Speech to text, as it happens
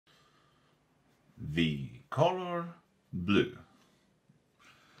the color blue.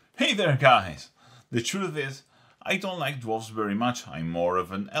 Hey there guys! The truth is, I don't like dwarves very much, I'm more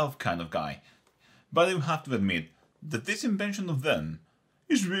of an elf kind of guy. But I have to admit that this invention of them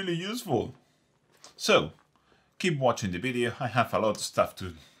is really useful. So, keep watching the video, I have a lot of stuff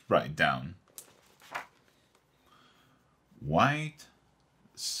to write down. White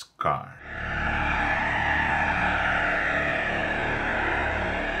scar.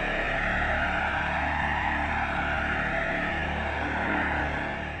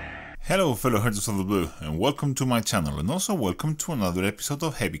 Hello fellow Hunters of the Blue, and welcome to my channel, and also welcome to another episode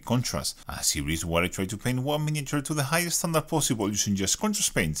of Heavy Contrast, a series where I try to paint one miniature to the highest standard possible using just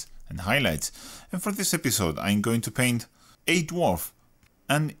contrast paints and highlights. And for this episode I'm going to paint a dwarf,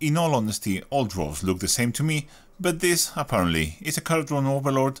 and in all honesty all dwarves look the same to me, but this apparently is a Kharadron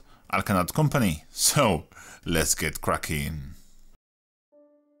Overlord Alkanat company, so let's get cracking.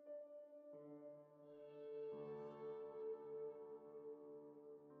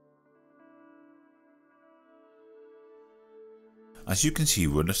 As you can see,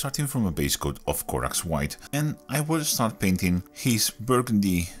 we're starting from a base coat of Corax White, and I will start painting his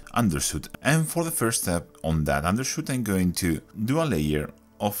burgundy undersuit. And for the first step on that undersuit I'm going to do a layer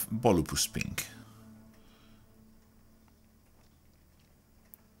of Volupus Pink.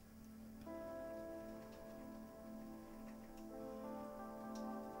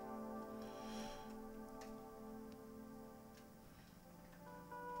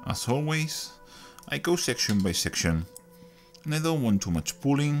 As always, I go section by section. And I don't want too much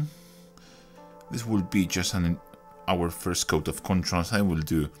pulling. This will be just our first coat of contrast. I will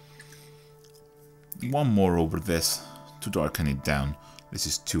do one more over this to darken it down. This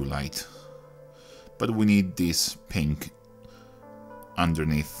is too light. But we need this pink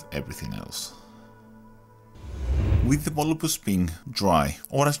underneath everything else. With the Volupus Pink dry,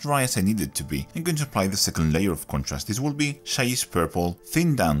 or as dry as I need it to be, I'm going to apply the second layer of contrast. This will be Shyish Purple,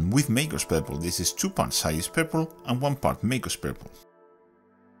 thinned down with Maker's Purple. This is 2 parts Shyish Purple and 1 part Maker's Purple.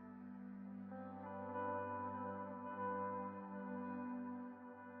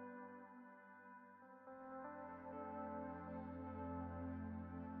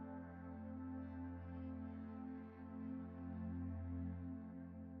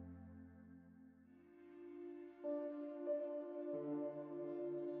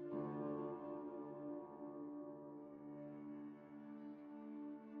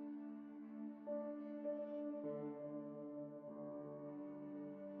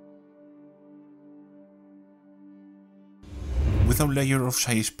 With a layer of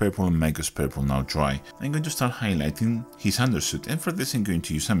Shyish Purple and Maker's Purple now dry, I'm going to start highlighting his undersuit, and for this I'm going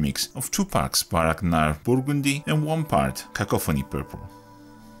to use a mix of 2 parts Barak-Nar Burgundy and 1 part Cacophony Purple.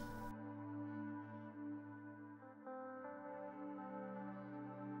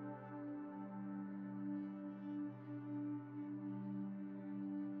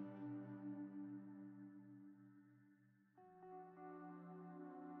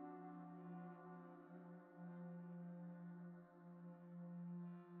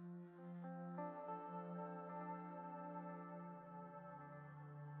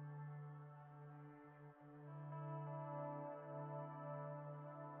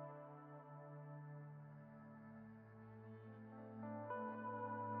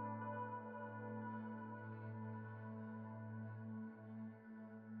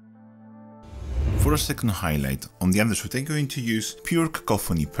 For a second highlight on the undersuit I'm going to use pure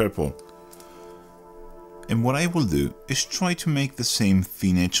Cacophony Purple. And what I will do is try to make the same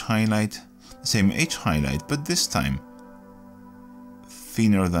thin edge highlight, the same edge highlight, but this time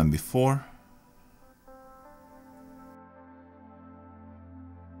thinner than before.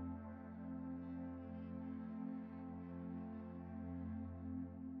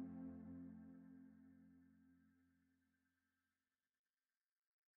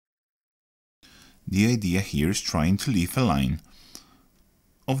 The idea here is trying to leave a line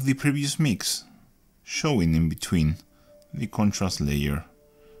of the previous mix showing in between the contrast layer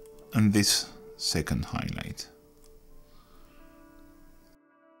and this second highlight.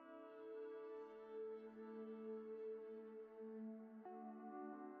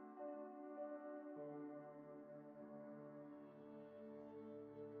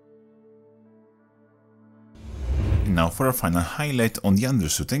 Now for a final highlight on the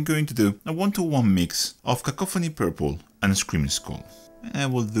undersuit I'm going to do a 1-to-1 mix of Cacophony Purple and Scream Skull. I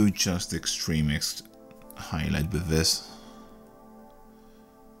will do just the extreme highlight with this,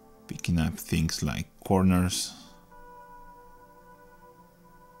 picking up things like corners.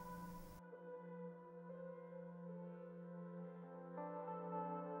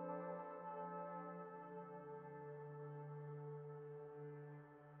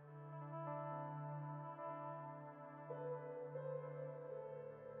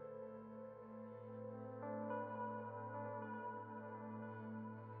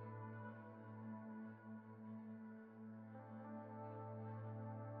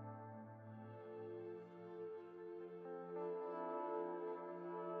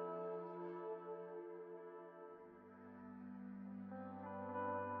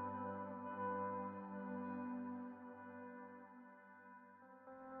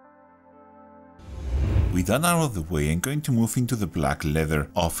 With that out of the way, I'm going to move into the black leather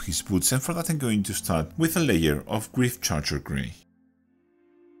of his boots, and for that I'm going to start with a layer of Griff Charger Grey.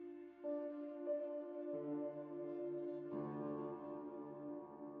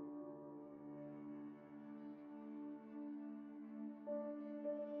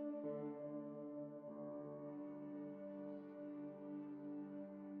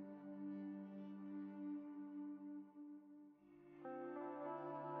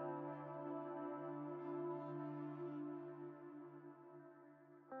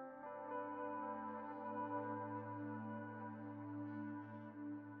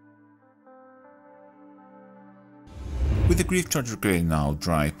 With the Griff Charger Grey now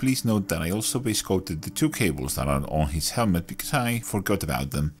dry, please note that I also base coated the two cables that are on his helmet because I forgot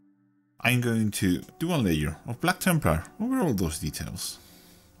about them. I'm going to do a layer of Black Templar over all those details.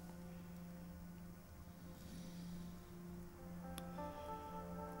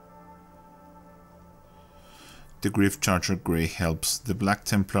 The Griff Charger Grey helps the Black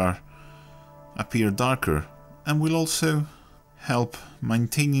Templar appear darker and will also help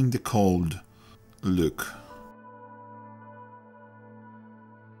maintaining the cold look.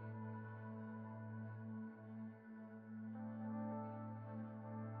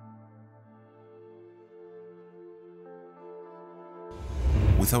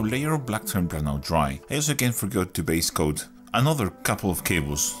 With our layer of Black Templar now dry, I also again forgot to base coat another couple of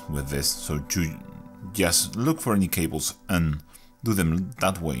cables with this, so just look for any cables and do them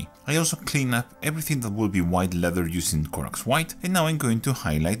that way. I also clean up everything that will be white leather using Corax White, and now I'm going to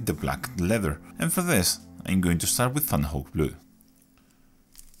highlight the black leather, and for this I'm going to start with Thunderhawk Blue.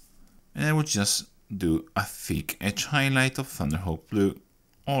 And I will just do a thick edge highlight of Thunderhawk Blue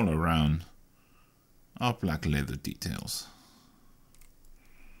all around our black leather details.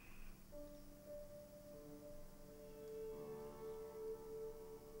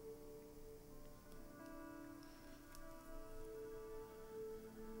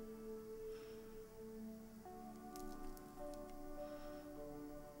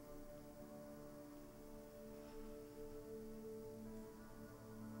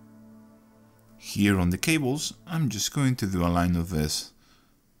 Here on the cables, I'm just going to do a line of this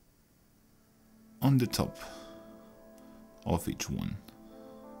on the top of each one.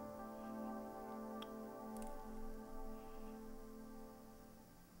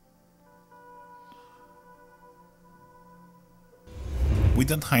 With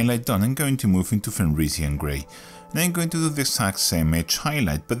that highlight done, I'm going to move into Fenrisian Grey. Now I'm going to do the exact same edge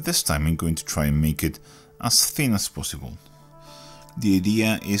highlight, but this time I'm going to try and make it as thin as possible. The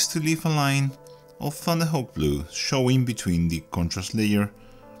idea is to leave a line of Thunderhawk Blue showing between the contrast layer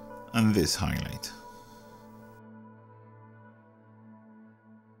and this highlight.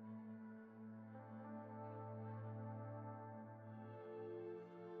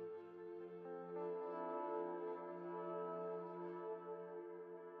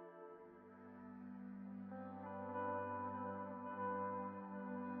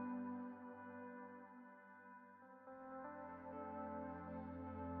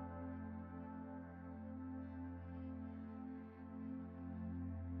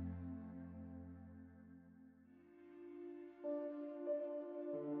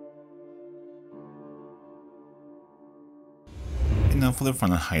 Now for the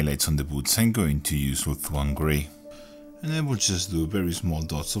final highlights on the boots, I'm going to use Ulthuan Grey, and I will just do very small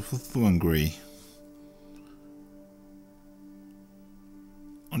dots of Ulthuan Grey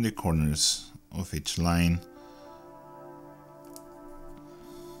on the corners of each line,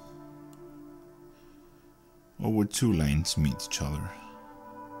 or where two lines meet each other.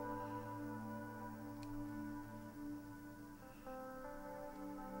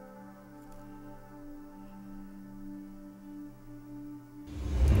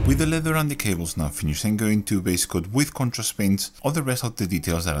 With the leather and the cables now finished, I'm going to base coat with contrast paints all the rest of the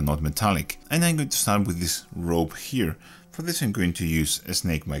details that are not metallic, and I'm going to start with this rope here. For this I'm going to use a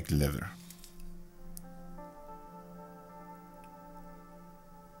snakebite leather.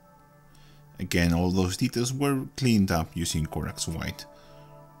 Again, all those details were cleaned up using Corax White.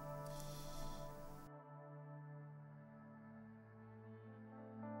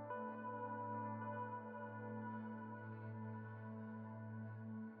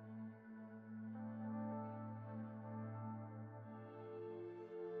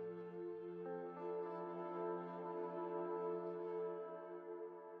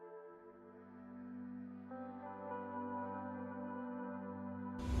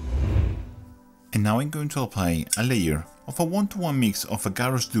 And now I'm going to apply a layer of a 1-to-1 mix of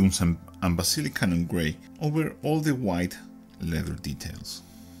Agaros Dunes and Basilic Cannon Grey over all the white leather details.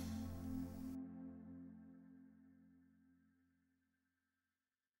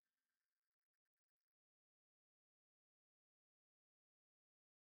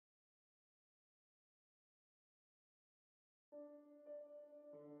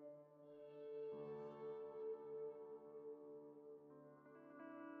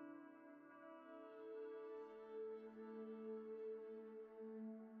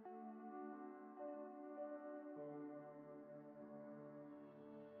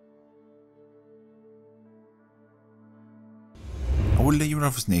 Our layer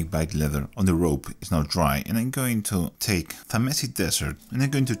of snakebite leather on the rope is now dry, and I'm going to take the messy desert and I'm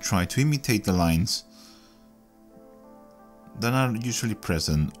going to try to imitate the lines that are usually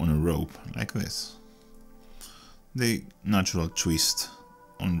present on a rope, like this. The natural twist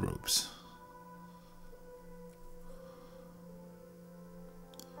on ropes.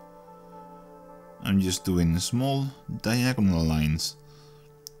 I'm just doing small diagonal lines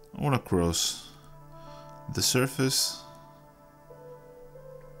all across the surface.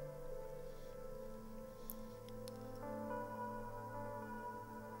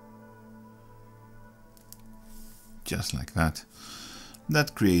 Just like that.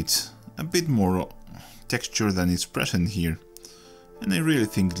 That creates a bit more texture than is present here, and I really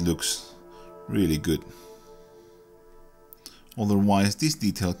think it looks really good. Otherwise, this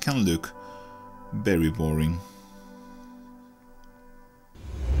detail can look very boring.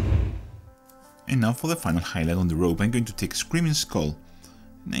 And now for the final highlight on the rope, I'm going to take a Screaming Skull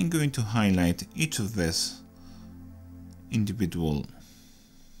and I'm going to highlight each of these individual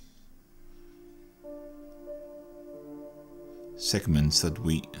segments that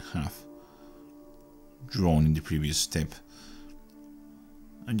we have drawn in the previous step.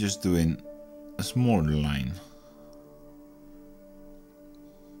 I'm just doing a smaller line.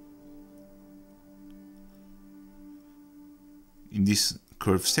 In these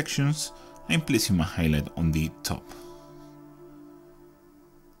curved sections, I'm placing my highlight on the top.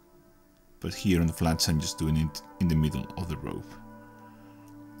 But here on the flats, I'm just doing it in the middle of the rope.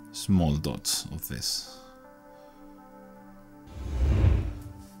 Small dots of this.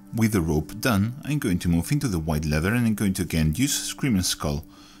 With the rope done, I'm going to move into the white leather and I'm going to again use Screaming Skull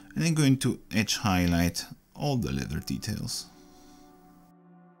and I'm going to edge highlight all the leather details.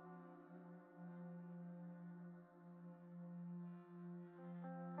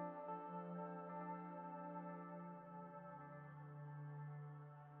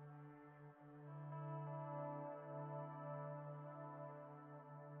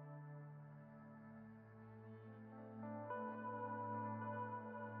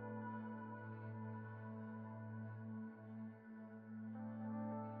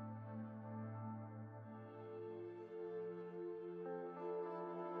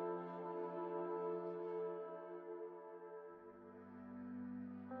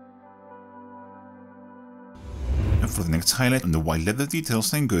 For the next highlight on the white leather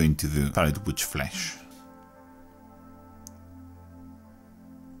details, I'm going to do Parrot Witch Flesh.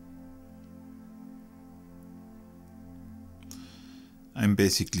 I'm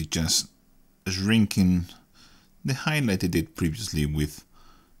basically just shrinking the highlight I did previously with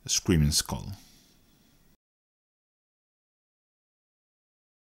a Screaming Skull.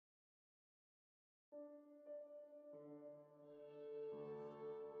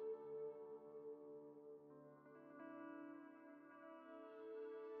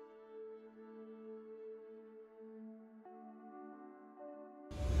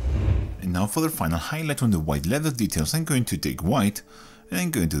 And now for the final highlight on the white leather details, I'm going to take white and I'm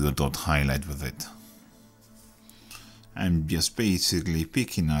going to do a dot highlight with it. I'm just basically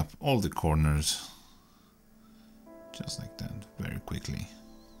picking up all the corners, just like that, very quickly.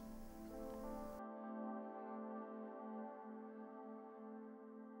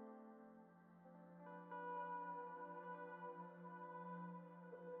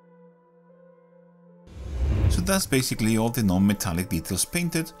 So that's basically all the non-metallic details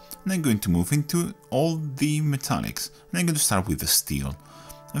painted, and I'm going to move into all the metallics, and I'm going to start with the steel.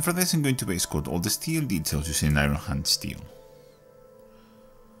 And for this I'm going to base coat all the steel details using iron hand steel.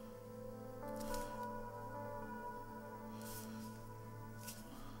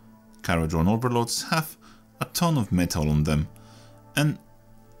 Kharadron Overlords have a ton of metal on them, and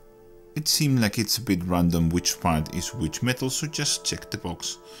it seems like it's a bit random which part is which metal, so just check the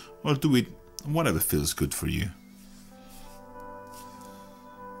box or do it whatever feels good for you.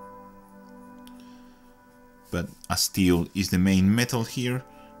 But as steel is the main metal here,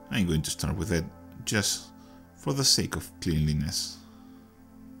 I'm going to start with it just for the sake of cleanliness.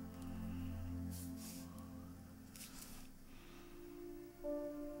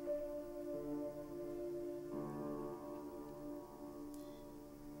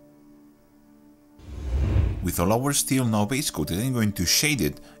 With all our steel now base coated, I'm going to shade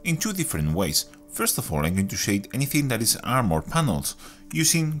it in two different ways. First of all, I'm going to shade anything that is armor panels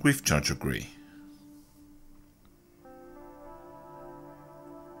using Griff Charger Grey.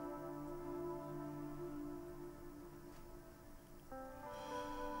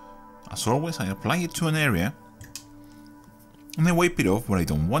 As always, I apply it to an area and I wipe it off where I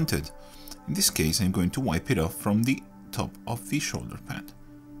don't want it. In this case, I'm going to wipe it off from the top of the shoulder pad,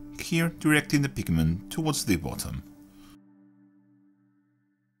 here directing the pigment towards the bottom.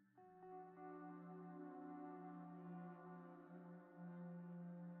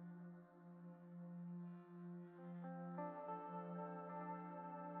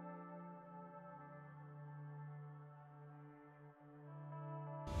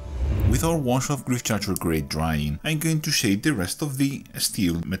 With our wash of grease charger grade drying, I'm going to shade the rest of the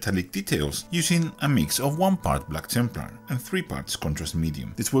steel metallic details using a mix of 1 part Black Templar and 3 parts Contrast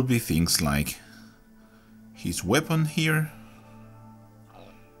Medium. This will be things like his weapon here,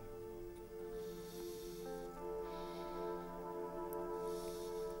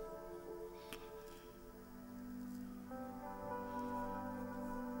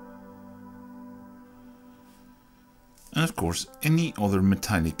 and of course any other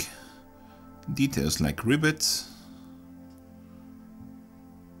metallic details like rivets,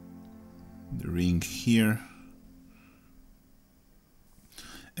 the ring here.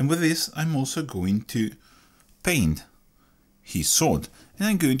 And with this I'm also going to paint his sword, and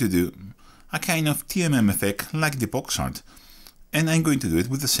I'm going to do a kind of TMM effect like the box art, and I'm going to do it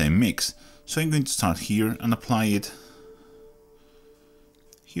with the same mix. So I'm going to start here and apply it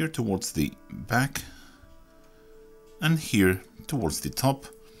here towards the back and here towards the top.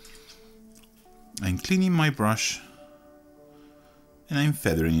 I'm cleaning my brush and I'm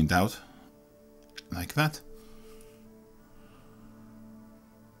feathering it out like that.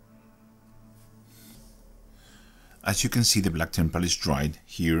 As you can see, the Black Templar is dried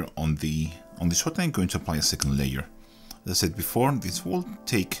here on the sword. I'm going to apply a second layer. As I said before, this will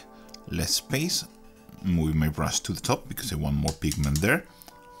take less space. Moving my brush to the top because I want more pigment there.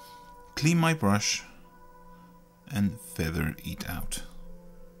 Clean my brush and feather it out.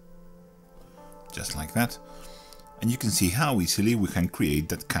 Just like that. And you can see how easily we can create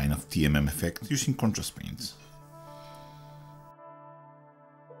that kind of TMM effect using contrast paints.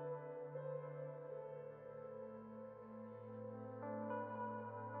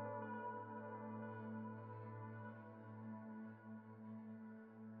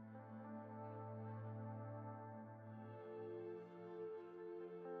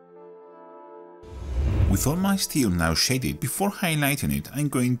 With all my steel now shaded, before highlighting it, I'm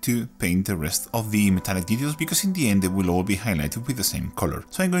going to paint the rest of the metallic details because in the end they will all be highlighted with the same color.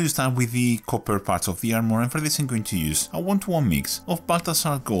 So I'm going to start with the copper parts of the armor, and for this I'm going to use a 1-to-1 mix of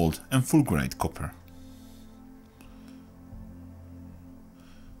Balthasar gold and fulgurite copper.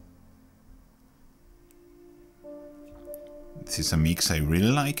 This is a mix I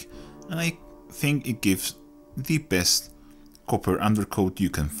really like, and I think it gives the best copper undercoat you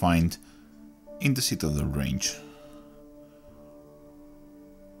can find in the Citadel range.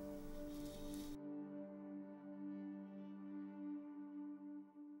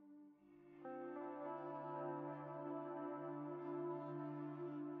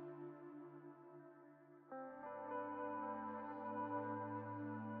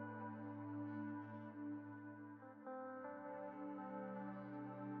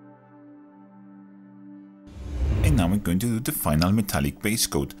 And now I'm going to do the final metallic base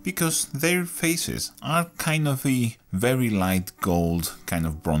coat, because their faces are kind of a very light gold, kind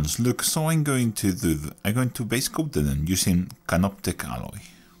of bronze look, so I'm going to base coat them using Canoptek alloy.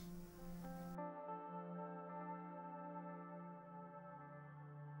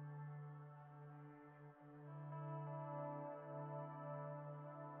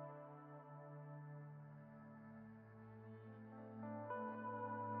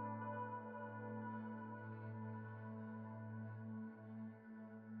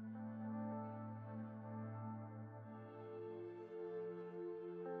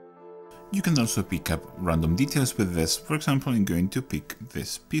 You can also pick up random details with this. For example, I'm going to pick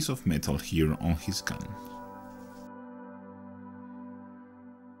this piece of metal here on his gun.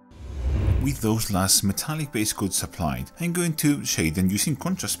 With those last metallic base coats applied, I'm going to shade them using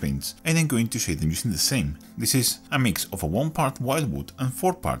contrast paints, and I'm going to shade them using the same. This is a mix of a 1-part wildwood and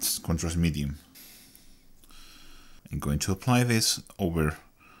 4 parts contrast medium. I'm going to apply this over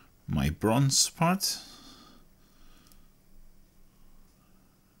my bronze part.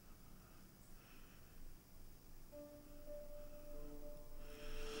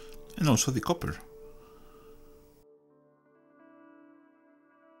 And also the copper.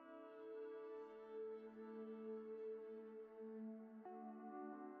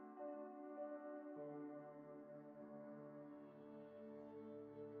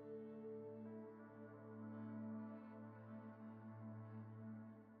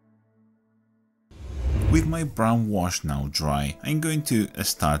 With my brown wash now dry, I'm going to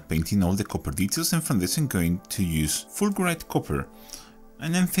start painting all the copper details, and from this I'm going to use fulgurite copper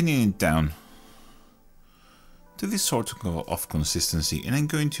and then thinning it down to this sort of consistency. And I'm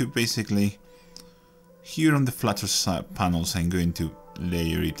going to basically, here on the flatter side panels, I'm going to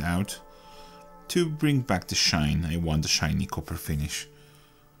layer it out to bring back the shine. I want the shiny copper finish.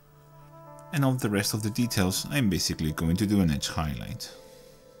 And all the rest of the details, I'm basically going to do an edge highlight.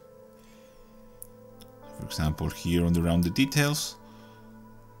 For example, here on the rounded details,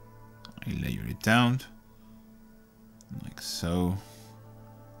 I layer it down, like so.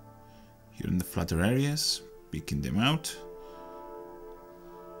 Here in the flatter areas, picking them out.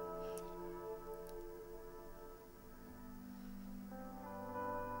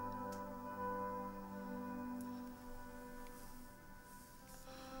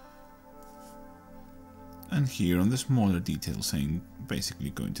 And here on the smaller details, I'm basically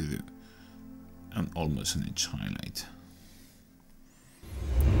going to do almost an edge highlight.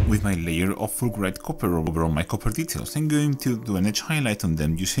 With my layer of fulgurite copper over all my copper details, I'm going to do an edge highlight on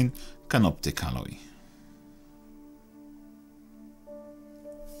them using Canoptek alloy.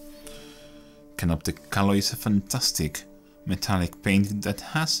 Canoptek alloy is a fantastic metallic paint that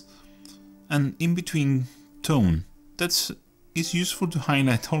has an in-between tone that is useful to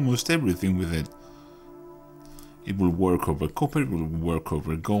highlight almost everything with it. It will work over copper, it will work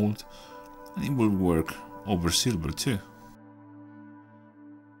over gold, and it will work over silver too.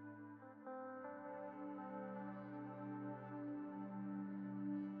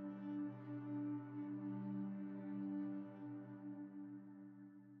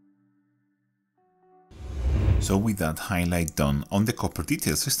 So with that highlight done on the copper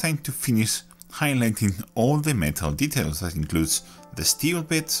details, it's time to finish highlighting all the metal details. That includes the steel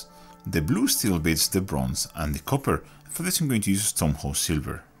bits, the blue steel bits, the bronze and the copper. For this I'm going to use Stonehouse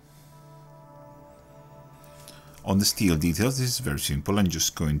silver. On the steel details this is very simple, I'm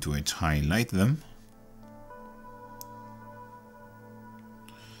just going to edge highlight them.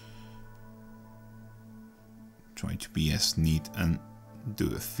 Try to be as neat and do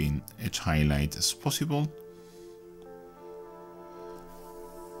a thin edge highlight as possible.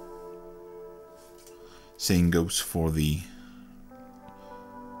 Same goes for the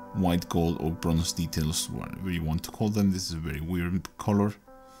white, gold or bronze details, whatever you want to call them. This is a very weird color.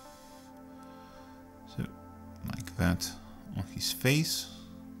 So, like that on his face.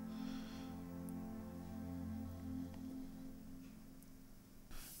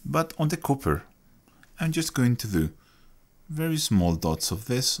 But on the copper, I'm just going to do very small dots of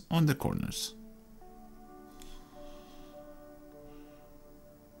this on the corners.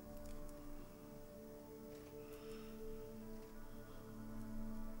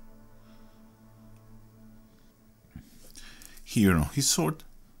 Here on his sword,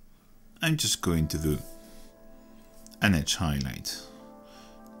 I'm just going to do an edge highlight.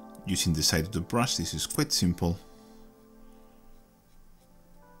 Using the side of the brush, this is quite simple.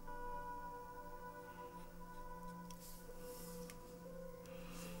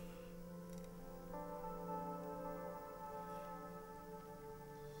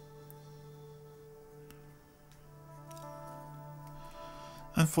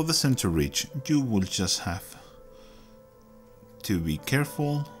 And for the center ridge, you will just have to be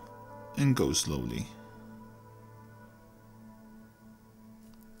careful and go slowly.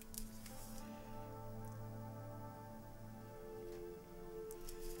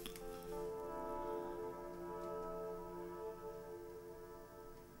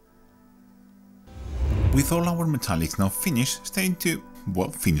 With all our metallics now finished, it's time to, well,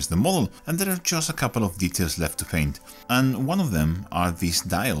 finish the model, and there are just a couple of details left to paint, and one of them are these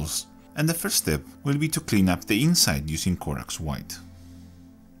dials. And the first step will be to clean up the inside using Corax White.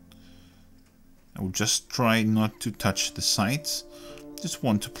 I will just try not to touch the sides, just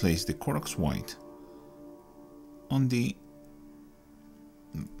want to place the Corax White on the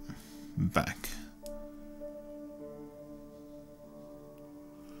back.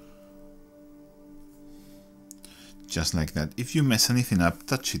 Just like that. If you mess anything up,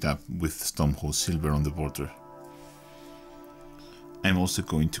 touch it up with Stonehouse silver on the border. I'm also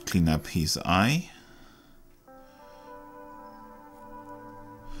going to clean up his eye.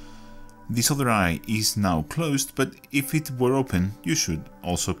 This other eye is now closed, but if it were open, you should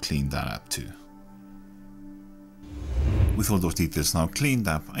also clean that up too. With all those details now cleaned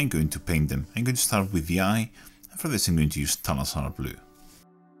up, I'm going to paint them. I'm going to start with the eye, and for this I'm going to use Talazar blue.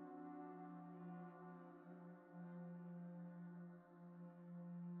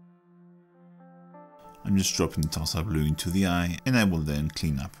 I'm just dropping the Talazar blue into the eye, and I will then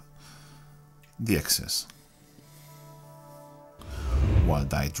clean up the excess. While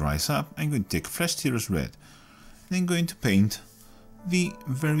dye dries up, I'm going to take Fresh Tears Red, and I'm going to paint the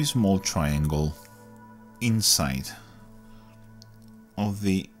very small triangle inside of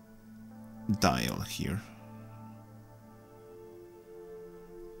the dial here.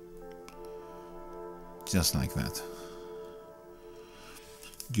 Just like that.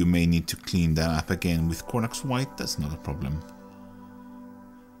 You may need to clean that up again with Corax White, that's not a problem.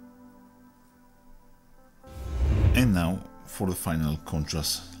 And now for the final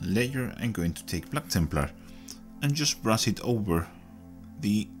contrast layer, I'm going to take Black Templar and just brush it over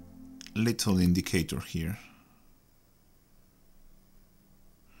the little indicator here.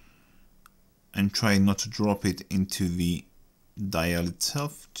 And try not to drop it into the dial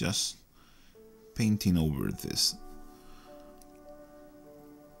itself, just painting over this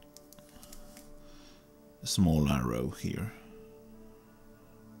small arrow here.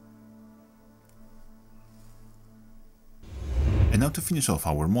 And now to finish off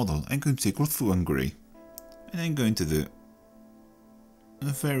our model, I'm going to take Earth and Grey, and I'm going to do a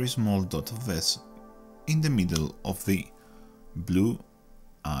very small dot of this in the middle of the blue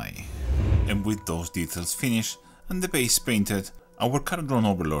eye. And with those details finished and the base painted, our Kharadron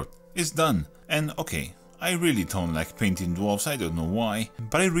Overlord is done. And okay, I really don't like painting dwarves, I don't know why,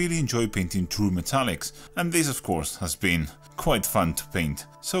 but I really enjoy painting true metallics, and this of course has been quite fun to paint.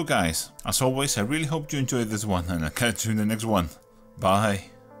 So guys, as always, I really hope you enjoyed this one, and I'll catch you in the next one. Bye!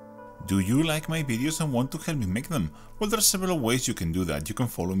 Do you like my videos and want to help me make them? Well, there are several ways you can do that. You can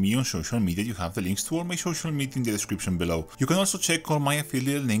follow me on social media, you have the links to all my social media in the description below. You can also check all my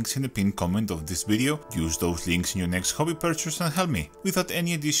affiliate links in the pinned comment of this video. Use those links in your next hobby purchase and help me, without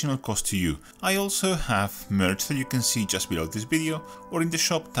any additional cost to you. I also have merch that you can see just below this video or in the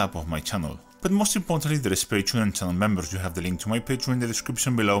shop tab of my channel. But most importantly, there is Patreon and channel members. You have the link to my Patreon in the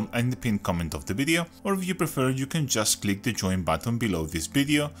description below and in the pinned comment of the video, or if you prefer, you can just click the join button below this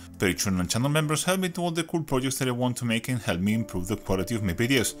video. Patreon and channel members help me do all the cool projects that I want to make and help me improve the quality of my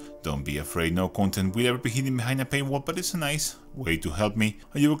videos. Don't be afraid, no content will ever be hidden behind a paywall, but it's a nice way to help me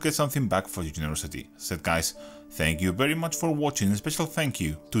and you will get something back for your generosity. Said guys, thank you very much for watching. A special thank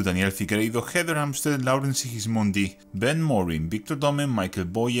you to Daniel Figueiredo, Heather Amstead, Lauren Sigismondi, Ben Morin, Victor Domen, Michael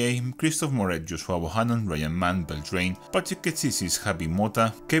Boye, Christoph Moret, Joshua Bohannon, Ryan Mann, Beldrain, Patrick Ketsisis, Javi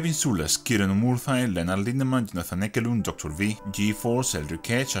Mota, Kevin Sulas, Kieran Umurthae, Leonard Lindemann, Jonathan Ekelund, Dr. V, G-Force, Eldrick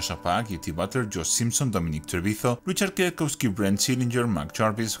Edge, Sasha Pak, Yeti Butter, Josh Simpson, Dominic Trevizo, Richard Kierkowski, Brent Schillinger, Mark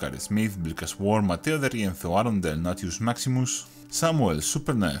Jarvis, Gareth Smith, Bilkas War, Matteo De Rienzo, Aaron Del, Natius Maximus, Samuel,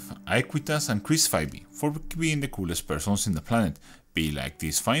 Supernev, Equitas and Chris Fibey for being the coolest persons in the planet. Be like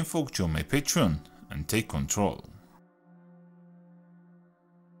these fine folk, join my Patreon and take control.